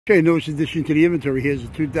Okay, newest addition to the inventory here is a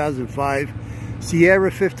 2005 Sierra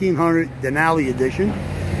 1500 Denali edition.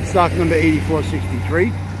 Stock number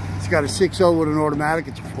 8463. It's got a 6.0 with an automatic.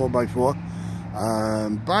 It's a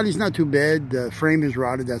 4x4. Body's not too bad. The frame is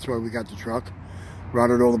rotted. That's why we got the truck.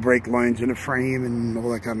 Rotted all the brake lines in the frame and all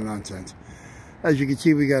that kind of nonsense. As you can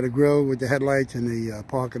see, we got a grille with the headlights and the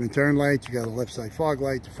parking and turn lights. You got a left side fog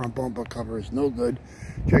light. The front bumper cover is no good.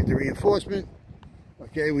 Check the reinforcement.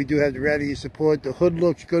 Okay, we do have the radiator support. The hood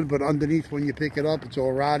looks good, but underneath when you pick it up, it's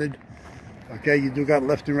all rotted. Okay, you do got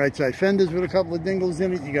left and right side fenders with a couple of dingles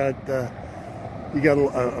in it. You got a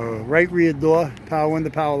right rear door, power window,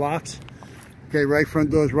 power locks. Okay, right front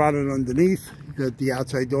door is rotted underneath. You got the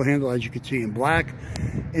outside door handle, as you can see, in black.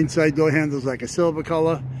 Inside door handle is like a silver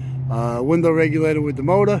color. Window regulator with the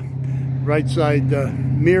motor. Right side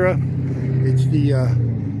mirror. It's the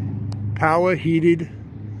power heated.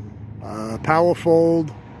 Power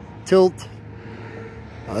fold, tilt,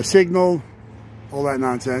 signal, all that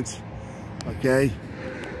nonsense. Okay,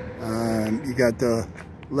 you got the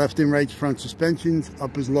left and right front suspensions,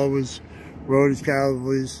 uppers, lowers, rotors,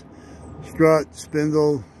 calipers, strut,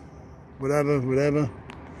 spindle, whatever.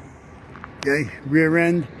 Okay, rear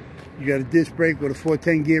end, you got a disc brake with a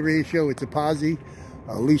 410 gear ratio. It's a posi.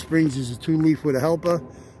 Leaf springs is a 2-leaf with a helper.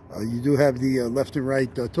 You do have the left and right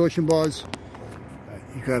torsion bars.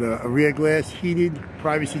 You got a rear glass, heated,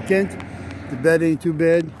 privacy tint. The bed ain't too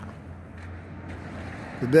bad.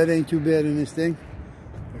 The bed ain't too bad in this thing.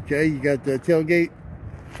 Okay, you got the tailgate,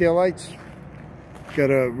 tail lights. It's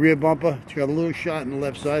got a rear bumper. It's got a little shot on the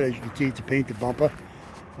left side. As you can see, it's a painted bumper.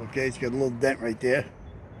 Okay, it's got a little dent right there.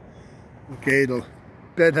 Okay, the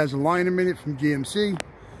bed has a liner in it from GMC.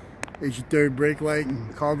 There's your third brake light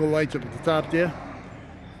and cargo lights up at the top there.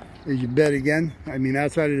 There's your bed again. I mean,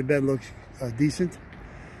 outside of the bed looks decent.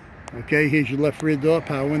 Okay, here's your left rear door,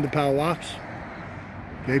 power window, power locks.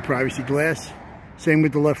 Okay, privacy glass. Same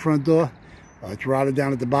with the left front door. It's rotted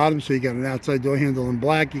down at the bottom, so you got an outside door handle in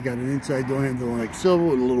black. You got an inside door handle in like silver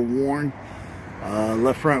with a little worn.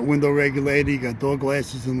 Left front window regulator. You got door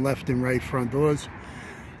glasses in left and right front doors.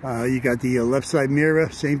 You got the left side mirror.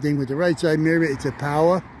 Same thing with the right side mirror. It's a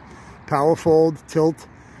power fold, tilt,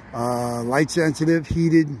 light sensitive,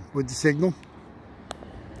 heated with the signal.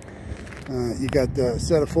 You got the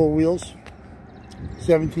set of 4 wheels,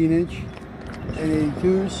 17-inch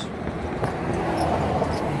N82s.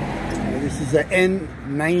 This is the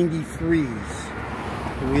N93s.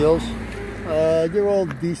 The wheels, they're all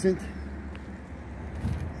decent.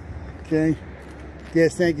 Okay,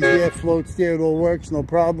 gas tank is there, floats there, it all works, no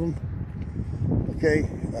problem. Okay,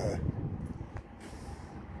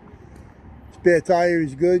 spare tire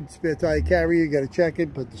is good. Spare tire carrier, you got to check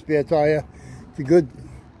it, but the spare tire is good.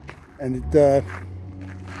 And the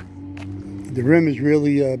rim is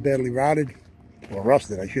really badly rotted, or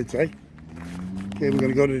rusted, I should say. Okay, we're going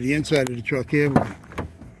to go to the inside of the truck here.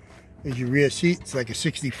 There's your rear seat. It's like a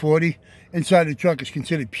 60/40. Inside of the truck is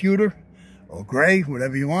considered pewter or gray,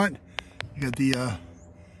 whatever you want. You got the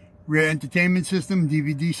rear entertainment system,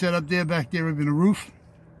 DVD set up there, back there up in the roof.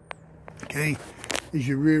 Okay, there's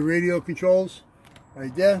your rear radio controls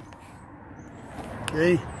right there.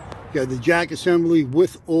 Okay. Got the jack assembly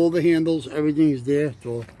with all the handles. Everything is there. It's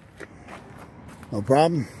all no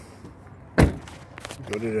problem. Go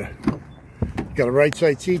to the. Got a right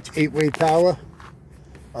side seats, 8-way power,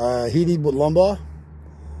 heated with lumbar.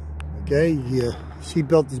 Okay, your seat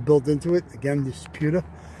belt is built into it. Again, this is pewter.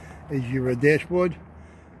 Is your dashboard,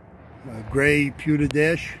 gray pewter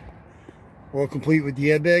dash, all complete with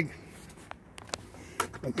the airbag.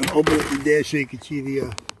 I'm gonna open up the dash so you can see the.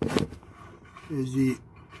 There's the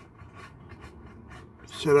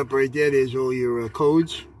setup right there. There's all your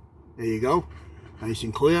codes. There you go, nice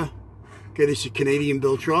and clear. Okay, this is a Canadian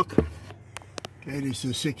built truck. Okay, this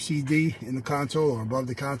is a 6 CD in the console or above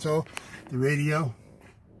the console. The radio.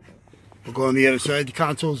 We'll go on the other side. The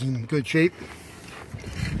console's in good shape.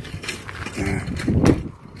 Let's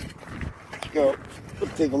go.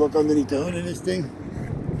 Let's take a look underneath the hood of this thing.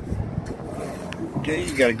 Okay,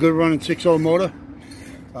 you got a good running 6.0 motor.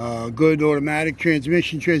 Good automatic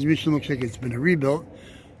transmission. Transmission looks like it's been a rebuilt.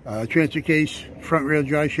 Transfer case, front rail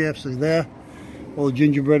drive shafts is there. All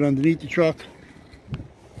gingerbread underneath the truck.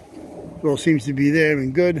 It all seems to be there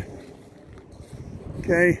and good.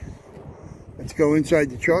 Okay, let's go inside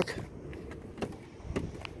the truck.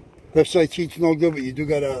 Left side seat's no good, but you do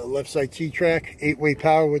got a left side seat track, 8-way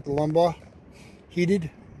power with the lumbar, heated.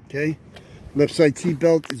 Okay, left side seat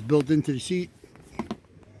belt is built into the seat.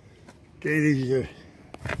 Okay, these are your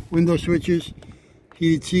window switches,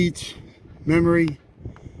 heated seats, memory.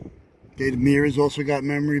 Okay, the mirrors also got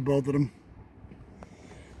memory, both of them.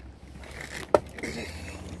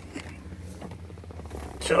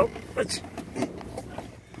 So let's.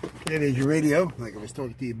 There's your radio, like I was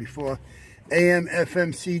talking to you before. AM,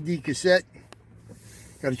 FM, CD cassette.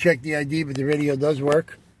 Got to check the ID, but the radio does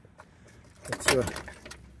work. Let's do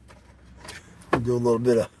a little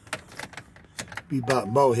bit of bebop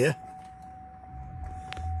and bow here.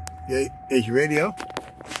 Okay, there's your radio.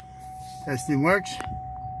 Testing works.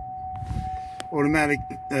 Automatic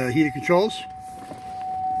heater controls.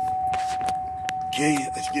 Okay,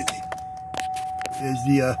 let's get there's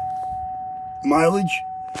the mileage.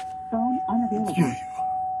 Phone unavailable.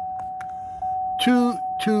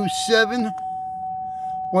 227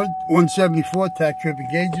 174 tack tripping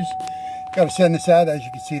gauges. Got to send this out. As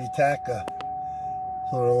you can see, the tack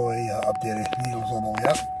all the way up there. The needle's all the way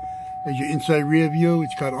up. There's your inside rear view.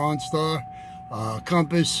 It's got OnStar,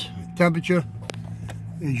 compass, temperature.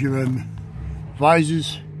 There's your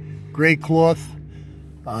visors, gray cloth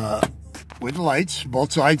with the lights,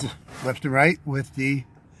 both sides, left and right, with the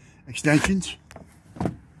extensions.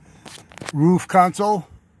 Roof console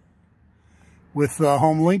with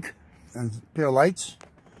home link and a pair of lights.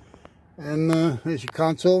 And there's your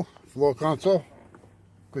console, floor console,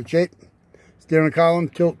 good shape. Steering column,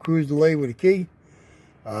 tilt, cruise delay with a key.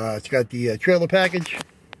 It's got the trailer package,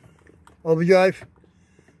 overdrive,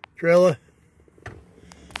 trailer.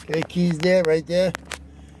 Okay, keys there, right there.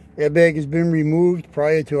 Airbag has been removed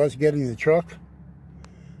prior to us getting the truck.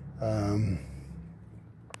 And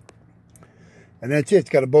that's it. It's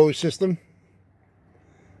got a Bose system.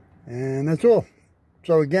 And that's all.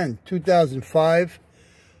 So again, 2005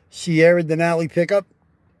 Sierra Denali pickup.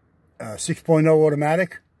 6.0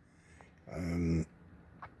 automatic.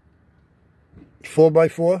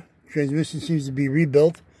 4x4. Transmission seems to be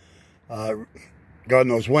rebuilt. God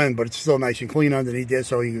knows when, but it's still nice and clean underneath there,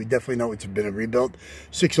 so you definitely know it's been a rebuilt.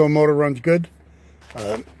 6.0 motor runs good.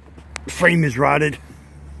 Frame is rotted.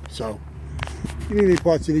 So, if you need any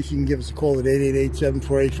parts of this, you can give us a call at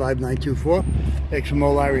 888-748-5924.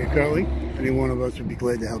 XMO area currently. Any one of us would be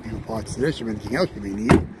glad to help you with parts of this or anything else you may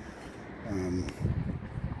need.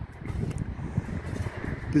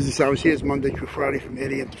 Business hours here is Monday through Friday from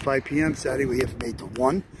 8 a.m. to 5 p.m. Saturday we're here from 8 to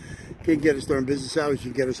 1. Can't get us during business hours.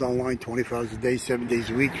 You can get us online 24 hours a day, 7 days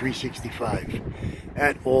a week, 365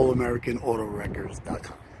 at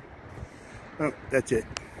allamericanautorecords.com. Well, that's it.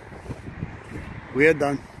 We are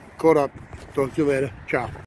done. Caught up. Talk to you later. Ciao.